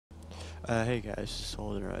Hey guys, this is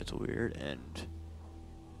Iisaweird, and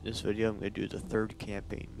this video I'm going to do the third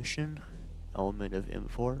campaign mission, element of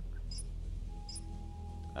import.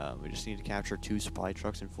 We just need to capture 2 supply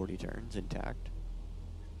trucks in 40 turns intact.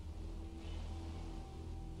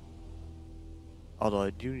 Although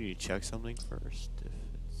I do need to check something first, if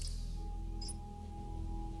it's...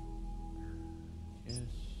 Yes.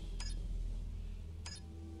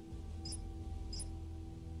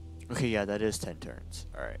 Okay, yeah, that is 10 turns.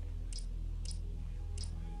 Alright.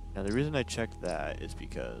 Now the reason I checked that is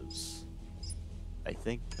because I'm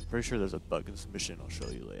pretty sure there's a bug in this mission I'll show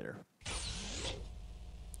you later.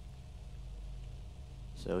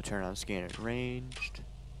 So turn on scanner ranged.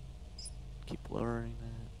 Keep lowering that.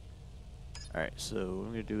 Alright, so what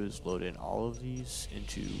I'm going to do is load in all of these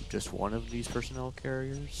into just one of these personnel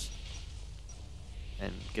carriers.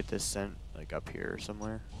 And get this sent like up here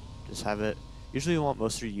somewhere. Just have it. Usually you want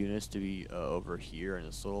most of your units to be over here in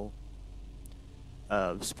this little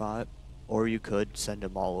spot. Or you could send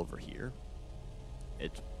them all over here.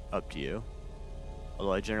 It's up to you.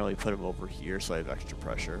 Although I generally put them over here so I have extra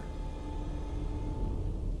pressure.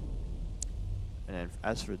 And then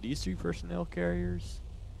as for these 3 personnel carriers,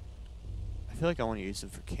 I feel like I want to use them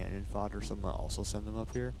for cannon fodder, so I'm going to also send them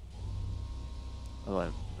up here. Although I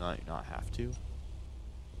might not have to. And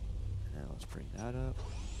then let's bring that up.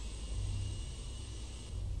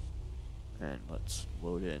 And let's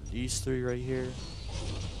load in these 3 right here.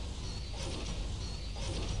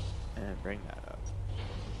 And bring that up.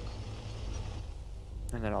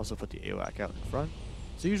 And then also put the AWAC out in front.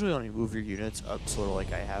 So usually when you move your units up sort of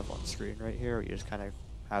like I have on screen right here, you just kind of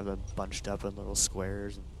have them bunched up in little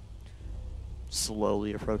squares and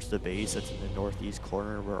slowly approach the base that's in the northeast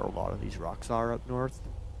corner where a lot of these rocks are up north.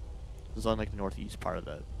 It's on like the northeast part of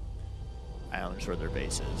the islands where their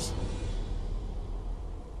base is.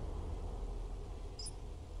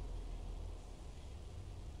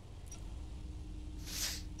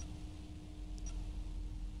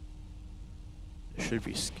 There should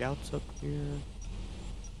be scouts up here.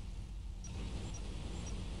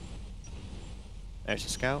 There's a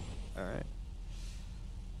scout. Alright.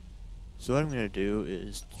 So what I'm going to do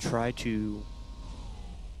is try to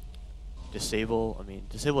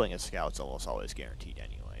disabling a scout's almost always guaranteed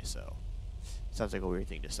anyway, so sounds like a weird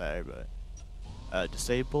thing to say, but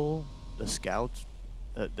disable the scouts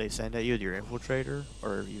that they send at you with your infiltrator,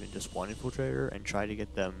 or even just one infiltrator, and try to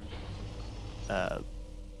get them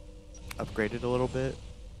upgraded a little bit,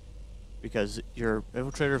 because your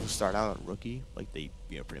infiltrators will start out on rookie, like they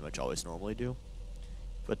pretty much always normally do.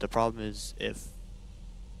 But the problem is if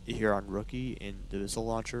you're on rookie and the missile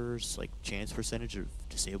launcher's like chance percentage of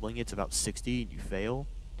disabling it's about 60 and you fail,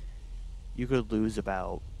 you could lose the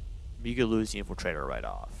infiltrator right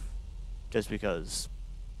off, just because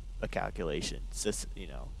a calculation just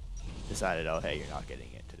decided, oh hey, you're not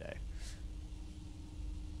getting it today.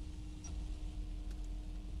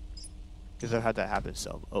 Because I've had that happen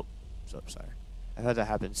I've had that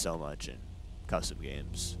happen so much in custom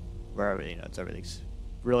games where everything's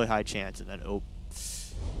really high chance and then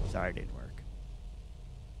sorry, it didn't work.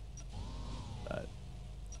 But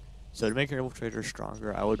so to make your infiltrator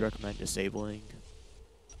stronger, I would recommend disabling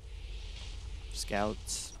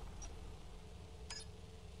scouts.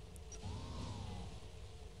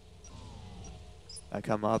 I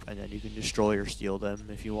come up and then you can destroy or steal them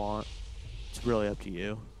if you want. It's really up to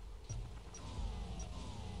you.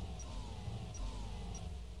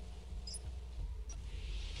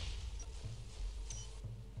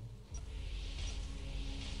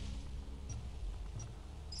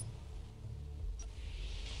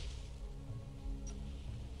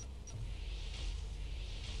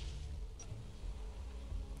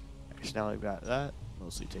 Now we've got that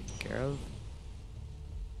mostly taken care of.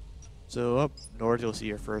 So up north you'll see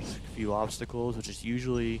your first few obstacles, which is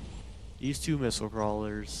usually these 2 missile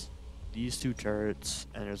crawlers, these 2 turrets,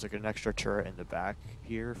 and there's like an extra turret in the back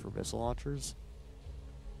here for missile launchers.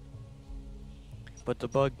 But the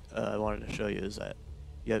bug I wanted to show you is that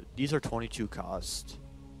these are 22 cost,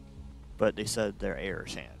 but they said they're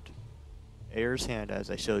Ayer's Hand. Ayer's Hand,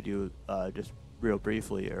 as I showed you just real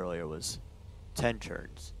briefly earlier, was 10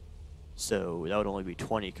 turns. So that would only be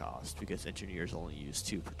 20 cost, because engineers only use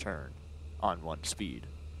 2 per turn on 1 speed.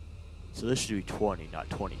 So this should be 20, not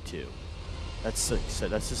 22. That's 6, so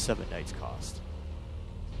that's the 7 knights cost.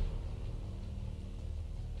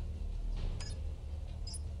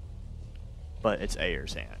 But it's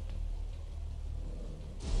Ayer's Hand.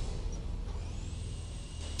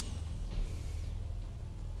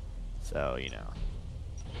 So,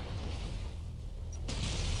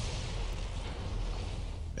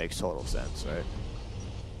 makes total sense, right?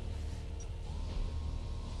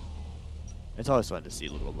 It's always fun to see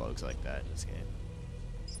little bugs like that in this game.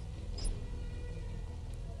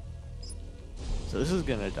 So this is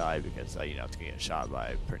gonna die because you know, it's gonna get shot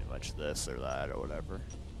by pretty much this or that or whatever.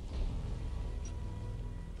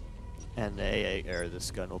 And the AA or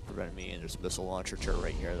this gun will prevent me, and there's a missile launcher turret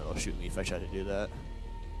right here that'll shoot me if I try to do that.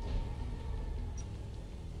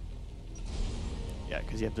 Yeah,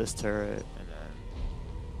 because you have this turret, and then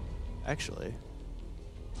actually,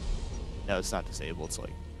 no, it's not disabled. So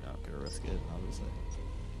like, no, I'm gonna risk it, obviously.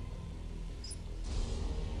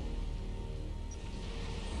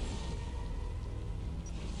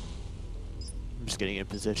 I'm just getting in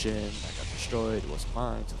position. I got destroyed. It wasn't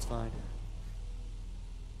mine, so it's fine.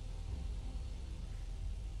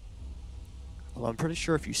 Well, I'm pretty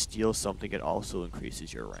sure if you steal something, it also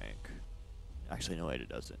increases your rank. Actually, no, it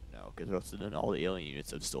doesn't. No, because then all the alien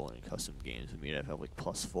units I've stolen in custom games would mean I have like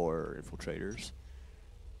 +4 infiltrators.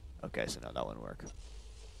 Okay, so now that wouldn't work.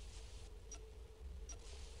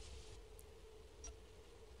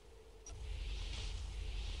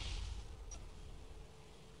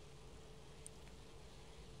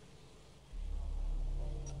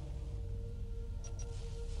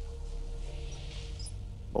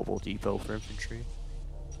 Mobile depot for infantry.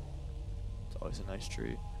 It's always a nice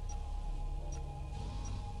treat.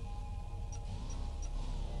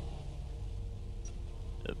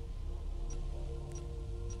 Yep.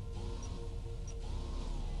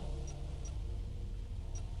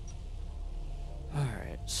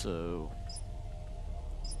 Alright, so...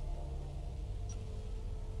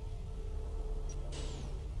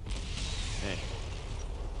 Hey.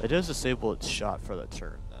 It does disable its shot for the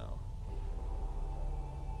turn, though.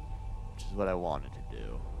 Which is what I wanted to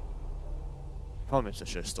do. Problem is I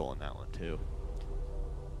should have stolen that one, too.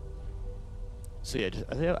 So yeah,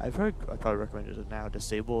 I think I'd probably recommend it now.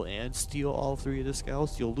 Disable and steal all 3 of the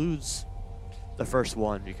scouts. You'll lose the first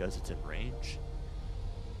one because it's in range.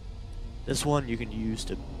 This one you can use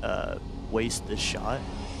to waste this shot,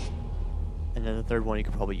 and then the third one you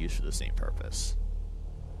can probably use for the same purpose.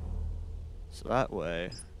 So that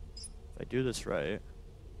way, if I do this right,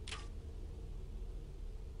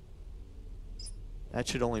 that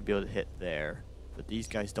should only be able to hit there, but these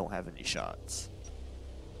guys don't have any shots.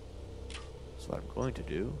 So what I'm going to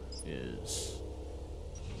do is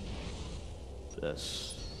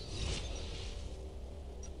this.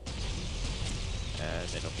 And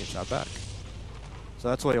they don't get shot back. So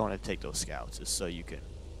that's why you want to take those scouts, is so you can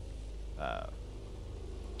I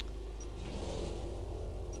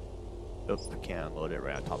can't unload it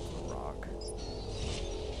right on top of the rock.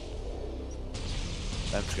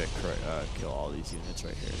 I'm just gonna kill all these units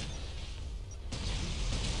right here.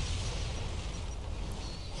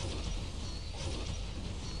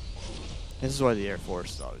 This is why the Air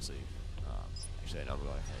Force is obviously, actually I know we're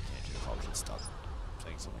going to tangent, I probably should stop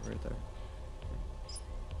saying something right there.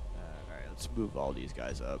 Alright, let's move all these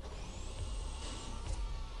guys up.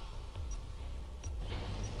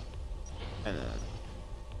 And then...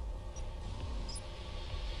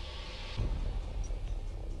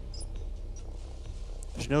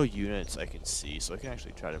 There's no units I can see, so I can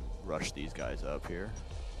actually try to rush these guys up here.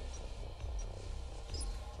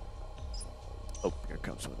 Oh, here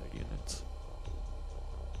comes one of their units.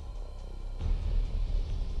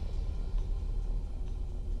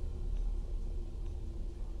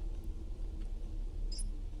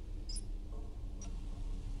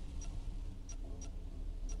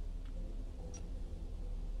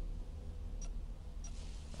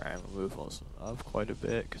 Alright, I'm gonna move those up quite a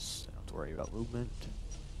bit because I don't have to worry about movement.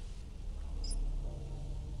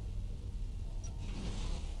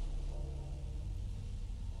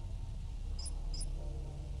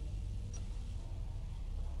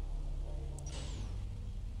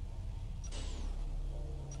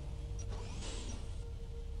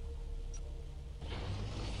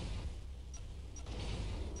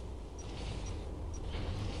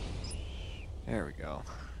 There we go.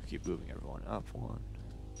 Keep moving everyone up one.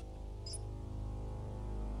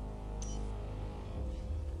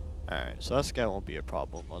 Alright, so that guy won't be a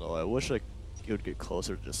problem, although I wish it would get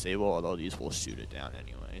closer to disable, although these will shoot it down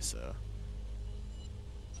anyway, so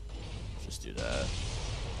let's just do that.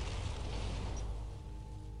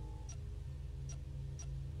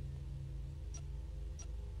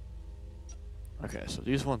 Okay, so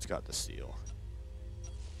these ones got the steal.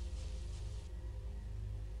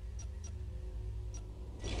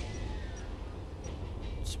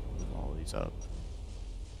 Let's move all these up.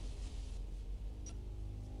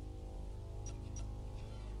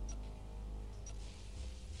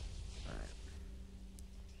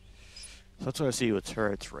 So that's what I see with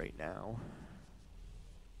turrets right now.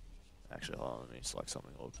 Actually, hold on, let me select something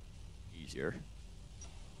a little easier.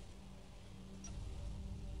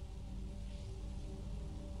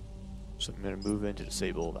 So I'm going to move in to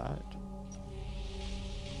disable that.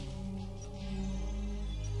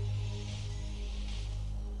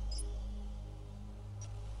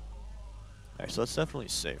 Alright, so that's definitely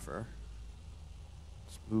safer.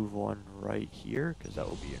 Let's move one right here, because that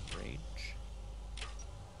will be in range.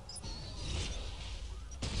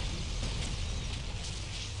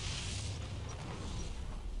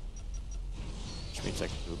 Which means I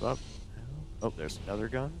can move up. Oh, there's another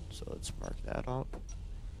gun, so let's mark that up.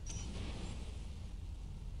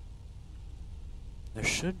 There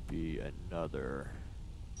should be another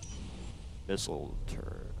missile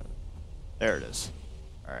turret. There it is.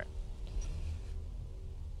 Alright.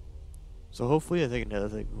 So hopefully, I think another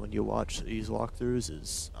thing when you watch these walkthroughs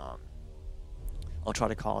is, I'll try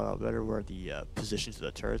to call out better where the positions of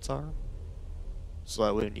the turrets are. So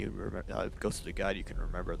that when you go through the guide, you can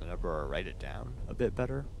remember the number or write it down a bit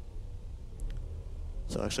better.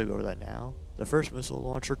 So I'll actually go over that now. The first missile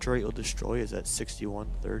launcher turret you'll destroy is at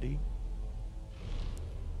 6130.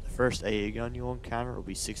 The first AA gun you'll encounter will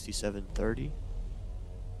be 6730.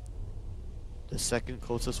 The second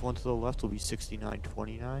closest one to the left will be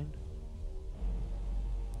 6929.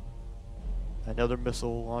 Another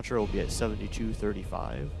missile launcher will be at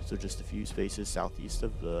 7235, so just a few spaces southeast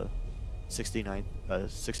of the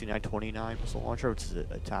 6929 missile launcher, which is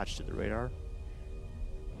attached to the radar.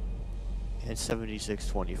 And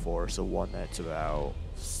 7624, so one that's about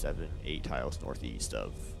 7-8 tiles northeast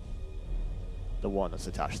of the one that's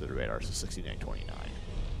attached to the radar, so 6929.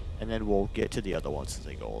 And then we'll get to the other ones as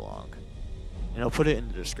they go along. And I'll put it in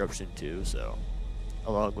the description too, so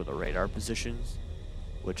along with the radar positions,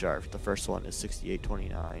 which are, the first one is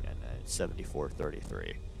 6829 and then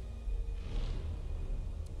 7433.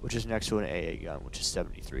 Which is next to an AA gun, which is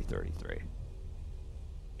 7333.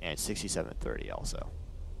 And 6730 also.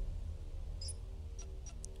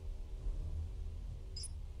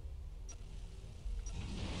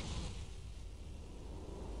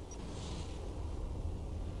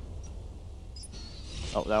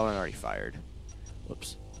 Oh, that one already fired.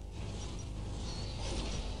 Whoops.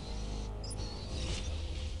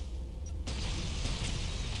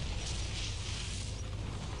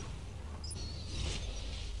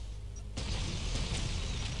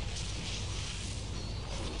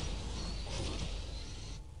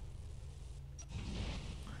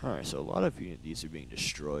 Alright, so a lot of these are being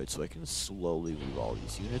destroyed, so I can slowly move all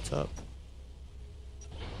these units up.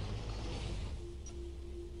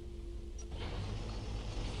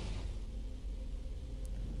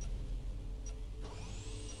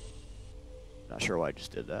 Not sure why I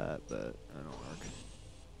just did that, but that'll work.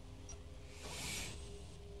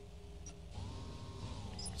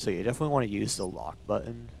 So you definitely want to use the lock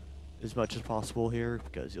button as much as possible here,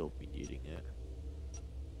 because you'll be needing it.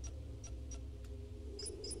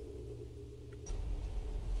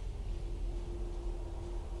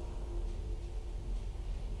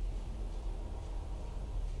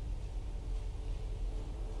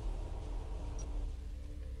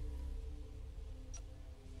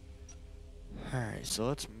 Alright, so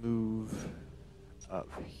let's move up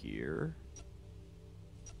here.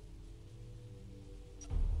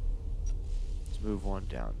 Let's move one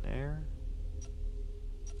down there.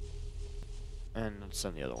 And let's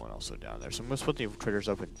send the other one also down there. So I'm going to split the infiltrators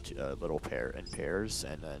up into little pairs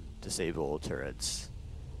and then disable turrets,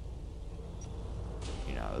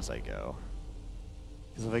 you know, as I go.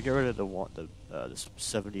 Because if I get rid of the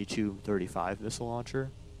 7235 missile launcher,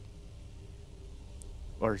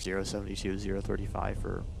 or 072, 035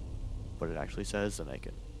 for what it actually says, then I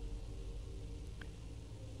can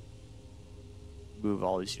move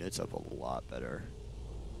all these units up a lot better.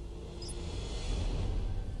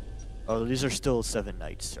 Oh, these are still 7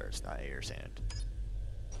 Knights turrets, not Air's Hand.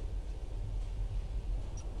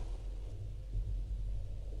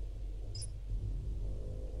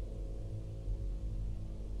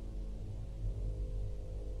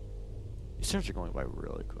 These turns are going by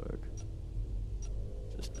really quick.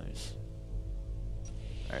 Just nice.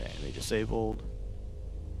 Alright, enemy disabled.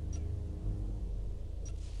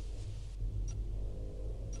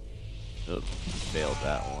 Oop, failed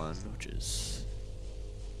that one, which is...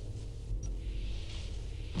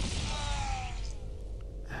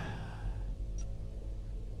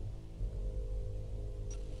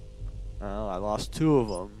 Well, I lost 2 of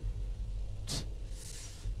them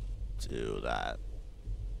to that,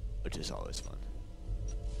 which is always fun.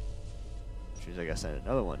 Which means I gotta send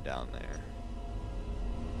another one down there.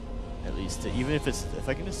 At least, even if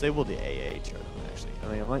I can disable the AA turret, actually.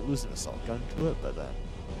 I mean, I might lose an assault gun to it, but then...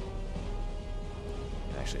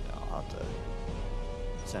 Actually, no, I'll have to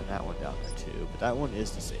send that one down there too, but that one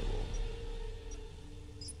is disabled.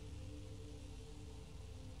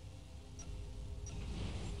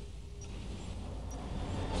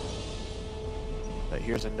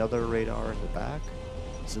 here's another radar in the back.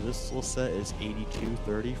 So this little set is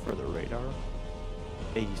 8230 for the radar,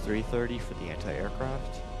 8330 for the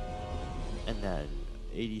anti-aircraft, and then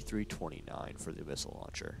 8329 for the missile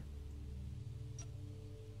launcher.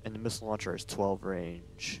 And the missile launcher has 12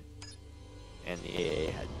 range, and the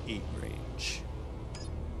AA had 8 range.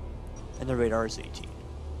 And the radar is 18.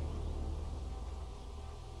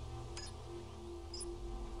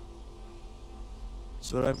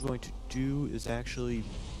 So what I'm going to do is actually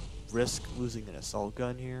risk losing an assault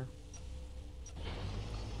gun here,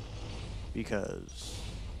 because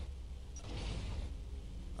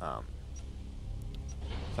if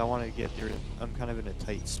I want to get there, I'm kind of in a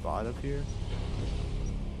tight spot up here.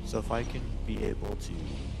 So if I can be able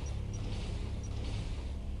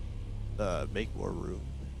to make more room,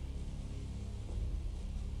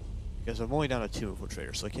 because I'm only down to 2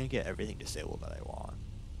 infiltrators, so I can't get everything disabled that I want.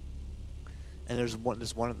 And there's one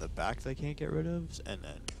in the back that I can't get rid of, and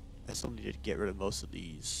then I still need to get rid of most of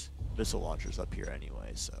these missile launchers up here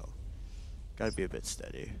anyway, so gotta be a bit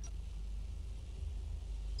steady.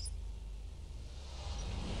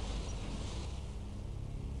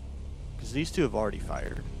 Because these two have already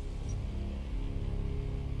fired.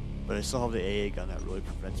 But I still have the AA gun that really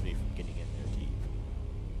prevents me from getting in there deep.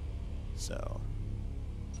 So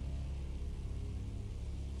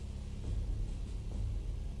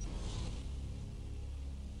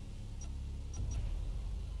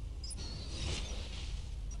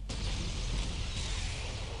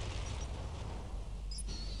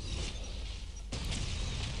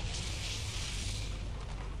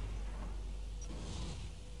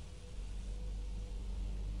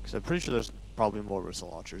so I'm pretty sure there's probably more missile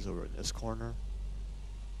launchers over in this corner.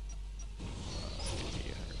 Be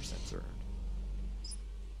 100% certain.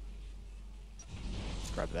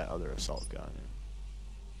 Let's grab that other assault gun and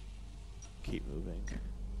keep moving.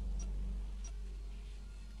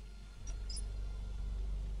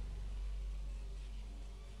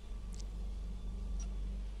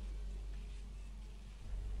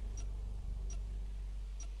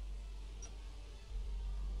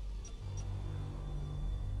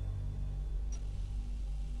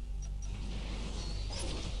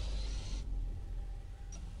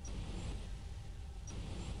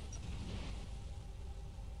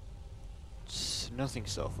 Nothing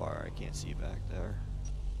so far, I can't see back there.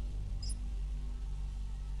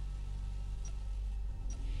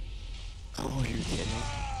 Oh, you're kidding.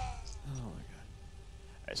 Oh my god.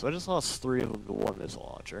 Alright, so I just lost 3 of them to 1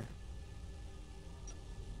 missile launcher.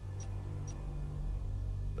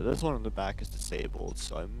 But this one in the back is disabled,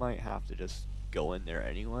 so I might have to just go in there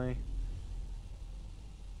anyway.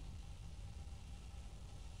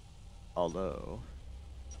 Although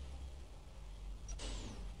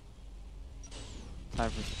time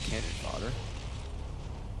for some cannon fodder.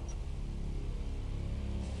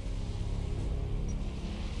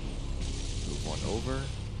 Move one over.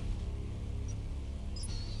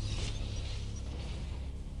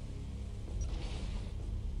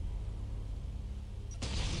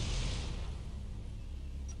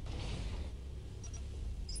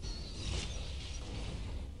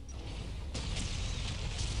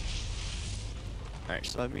 Alright,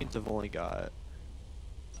 so that means I've only got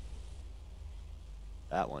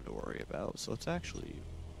that one to worry about, so let's actually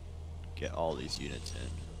get all these units in.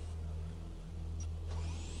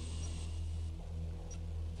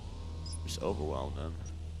 Just overwhelm them.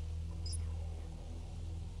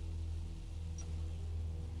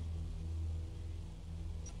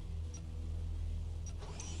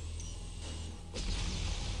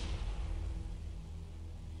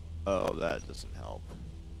 Oh, that doesn't help.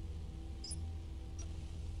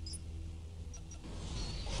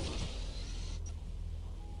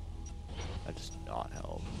 That does not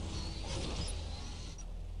help.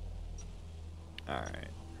 Alright.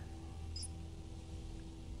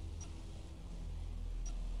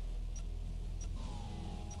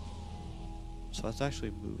 So let's actually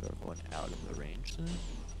move everyone out of the range then.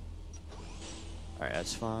 Alright,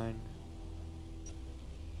 that's fine.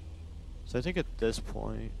 So I think at this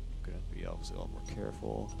point, I'm gonna be obviously a lot more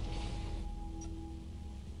careful.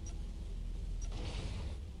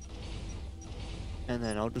 And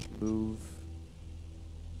then I'll just move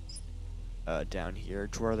down here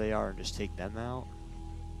to where they are and just take them out,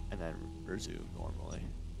 and then resume normally.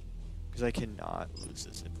 Because I cannot lose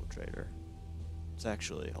this infiltrator. It's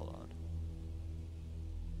actually, hold on.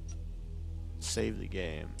 Save the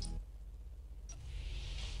game.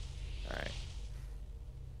 Alright.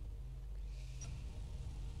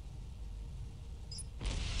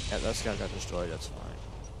 Yeah, that guy got destroyed, that's fine.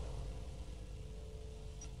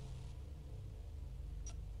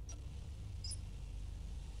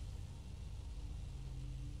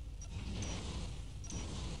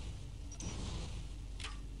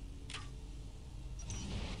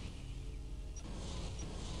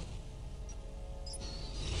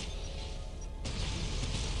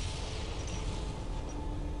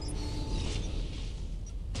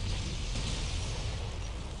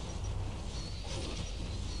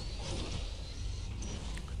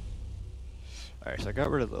 Alright, so I got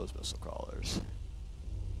rid of those missile crawlers.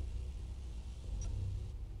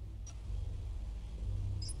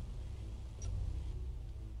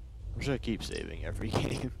 I'm just gonna keep saving every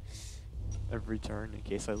game. Every turn in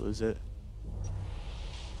case I lose it.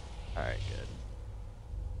 Alright,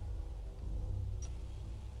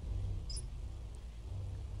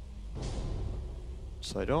 good.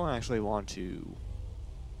 So I don't actually want to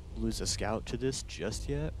lose a scout to this just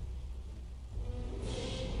yet.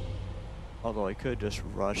 Although I could just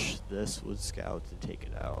rush this with scouts and take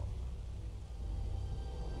it out.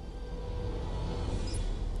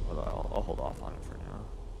 Although I'll hold off on it for now.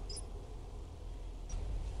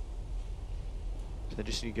 So I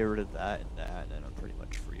just need to get rid of that, and then I'm pretty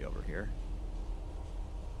much free over here.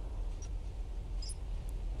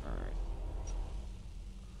 Alright.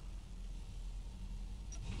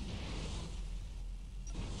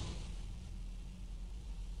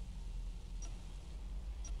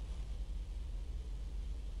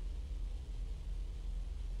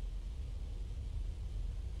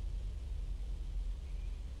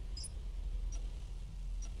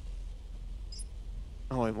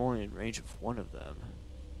 Oh, I'm only in range of one of them.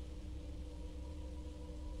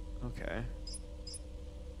 Okay.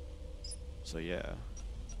 So yeah.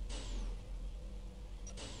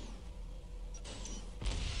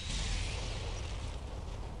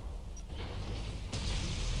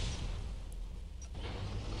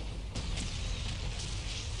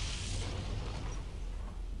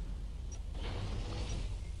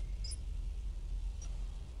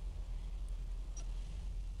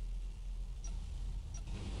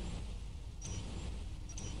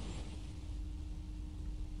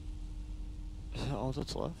 Is that all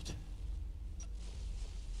that's left?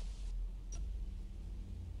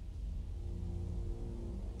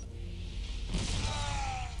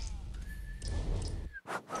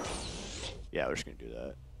 Yeah, we're just gonna do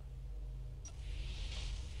that.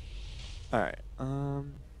 Alright,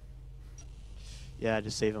 yeah,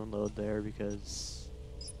 just save unload there because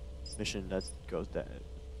mission that goes down.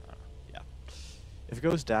 Yeah. If it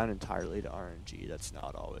goes down entirely to RNG, that's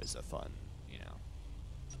not always a fun, you know.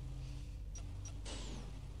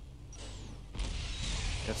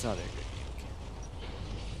 That's not a good game.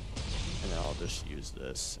 And then I'll just use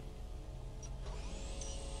this.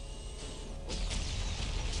 Do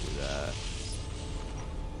that.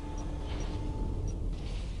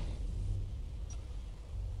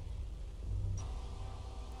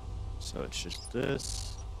 So it's just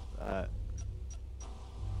this, that.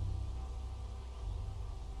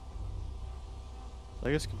 So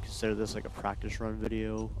I guess you can consider this like a practice run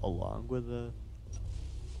video along with a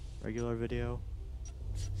regular video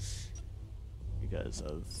because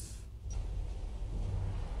of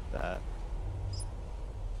that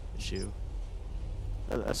issue.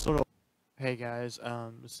 That's sort of. Hey guys,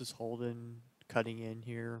 this is Holden cutting in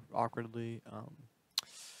here awkwardly.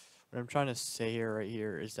 What I'm trying to say here, right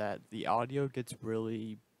here, is that the audio gets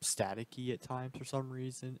really staticky at times for some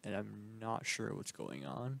reason, and I'm not sure what's going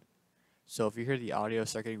on. So if you hear the audio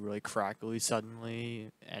start getting really crackly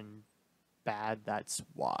suddenly and bad, that's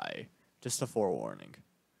why. Just a forewarning.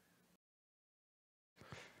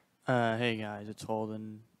 Hey guys, it's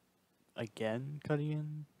Holden again cutting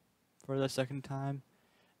in for the second time.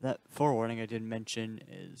 That forewarning I did mention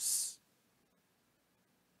is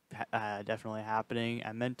definitely happening.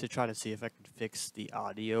 I meant to try to see if I could fix the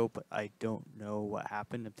audio, but I don't know what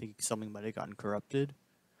happened. I'm thinking something might have gotten corrupted,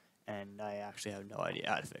 and I actually have no idea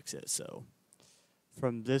how to fix it. So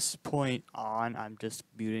from this point on, I'm just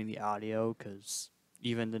muting the audio because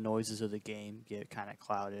even the noises of the game get kind of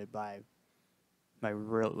clouded by my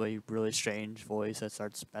really strange voice that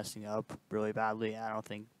starts messing up really badly. I don't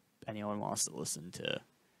think anyone wants to listen to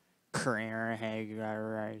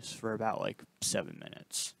for about like 7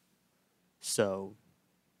 minutes. So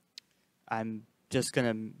I'm just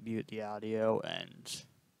gonna mute the audio and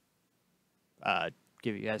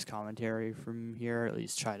give you guys commentary from here, at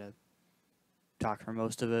least try to talk for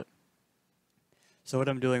most of it. So what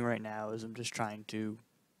I'm doing right now is I'm just trying to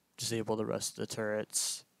disable the rest of the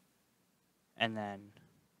turrets and then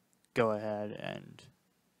go ahead and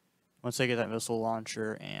once I get that missile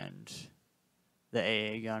launcher and the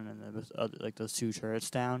AA gun and the other, like those 2 turrets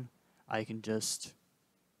down, I can just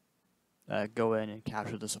go in and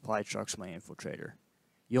capture the supply trucks with my infiltrator.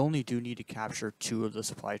 You only do need to capture 2 of the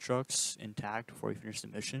supply trucks intact before you finish the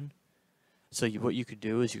mission. So what you could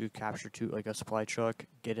do is you could capture 2, like a supply truck,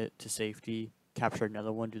 get it to safety, capture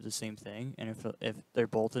another one, do the same thing, and if they're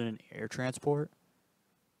both in an air transport,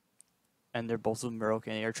 and they're both of them are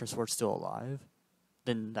okay, and the air transport's still alive,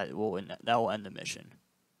 then that will end the mission.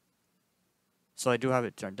 So I do have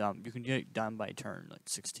it turned down. You can get it done by turn like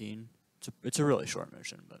 16 It's a really short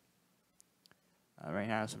mission, but right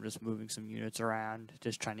now, so I'm just moving some units around,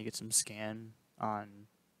 just trying to get some scan on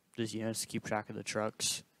these units to keep track of the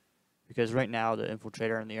trucks. Because right now, the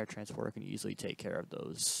infiltrator and the air transporter can easily take care of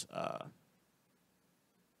those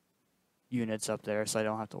units up there, so I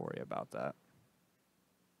don't have to worry about that.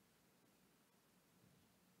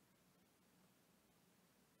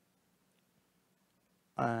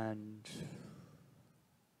 And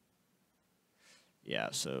yeah,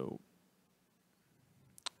 so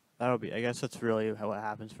that'll be, I guess that's really how it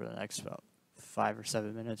happens for the next about 5 or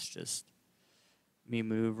 7 minutes. Just me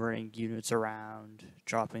moving units around,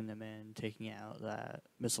 dropping them in, taking out that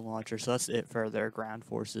missile launcher. So that's it for their ground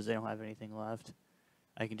forces. They don't have anything left.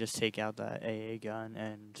 I can just take out that AA gun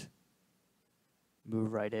and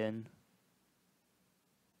move right in,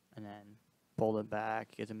 and then pull them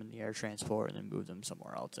back, get them in the air transport, and then move them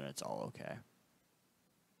somewhere else, and it's all okay.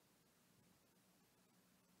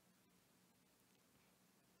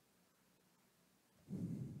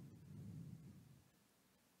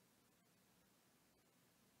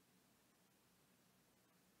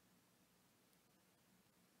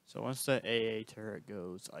 So once the AA turret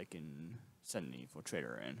goes, I can send an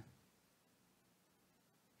infiltrator in.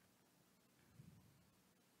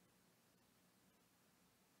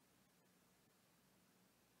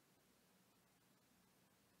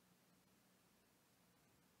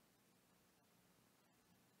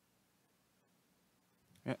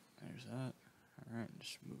 Yep, there's that. Alright,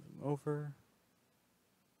 just move them over.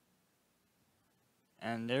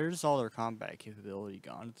 And there's all their combat capability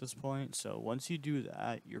gone at this point, so once you do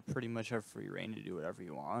that, you're pretty much have free reign to do whatever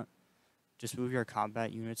you want. Just move your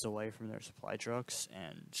combat units away from their supply trucks,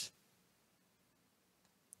 and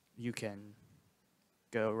you can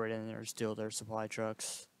go right in there and steal their supply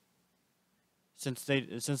trucks. Since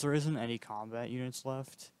there isn't any combat units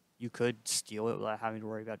left, you could steal it without having to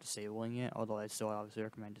worry about disabling it, although I'd still obviously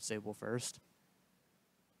recommend disable first.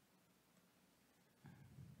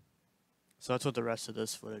 So that's what the rest of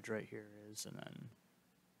this footage right here is, and then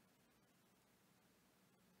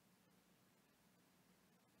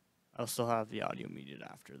I'll still have the audio muted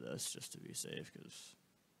after this, just to be safe, because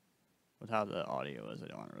with how the audio is, I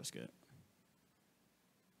don't want to risk it.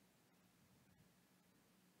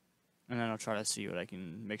 And then I'll try to see what I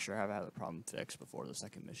can make sure I have the problem fixed before the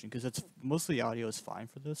second mission, because it's mostly the audio is fine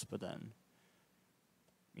for this, but then,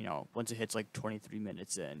 you know, once it hits like 23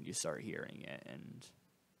 minutes in, you start hearing it, and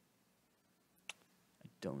I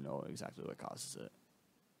don't know exactly what causes it.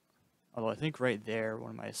 Although I think right there,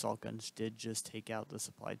 one of my assault guns did just take out the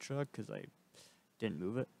supply truck because I didn't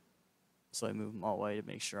move it. So I moved them all the way to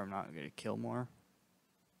make sure I'm not going to kill more.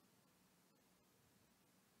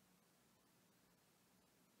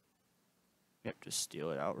 Yep, just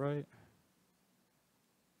steal it outright.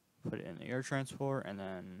 Put it in the air transport, and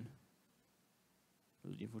then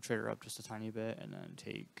move the infiltrator up just a tiny bit, and then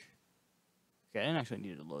take... Okay, I didn't actually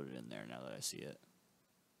need to load it in there now that I see it.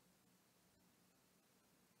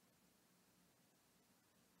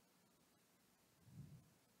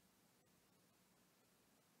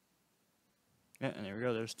 Yeah, and there we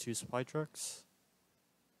go, there's 2 supply trucks.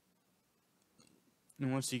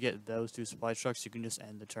 And once you get those 2 supply trucks, you can just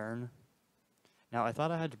end the turn. Now, I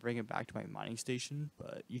thought I had to bring it back to my mining station,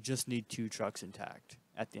 but you just need 2 trucks intact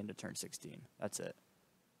at the end of turn 16. That's it.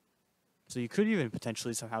 So you could even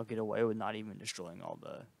potentially somehow get away with not even destroying all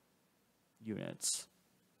the units.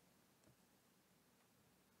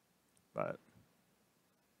 But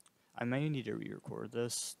I may need to re-record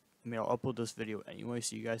this. I mean, I'll upload this video anyway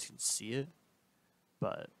so you guys can see it.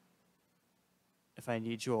 But if I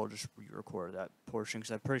need to, I'll just re-record that portion,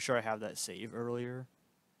 because I'm pretty sure I have that save earlier.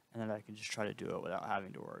 And then I can just try to do it without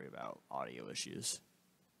having to worry about audio issues.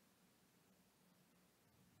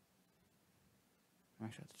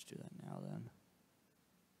 Actually, I'll just do that now then.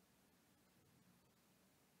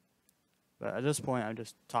 But at this point, I'm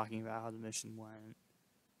just talking about how the mission went.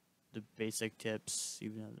 The basic tips,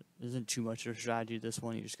 even though there isn't too much of a strategy to this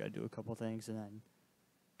one, you just gotta do a couple things, and then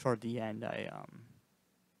toward the end, I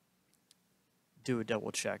do a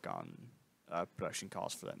double check on production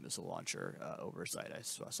costs for that missile launcher oversight I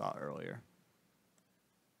saw earlier.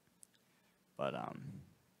 But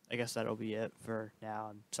I guess that'll be it for now.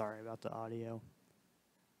 I'm sorry about the audio.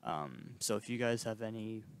 So if you guys have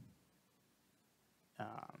any,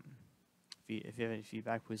 if you have any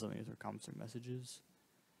feedback, please let me know through comments or messages.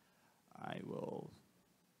 I will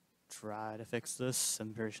try to fix this.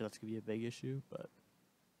 I'm very sure that's gonna be a big issue, but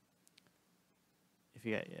if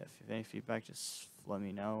you have any feedback, just let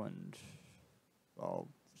me know, and I'll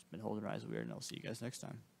just been holding Iisaweird, and I'll see you guys next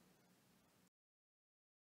time.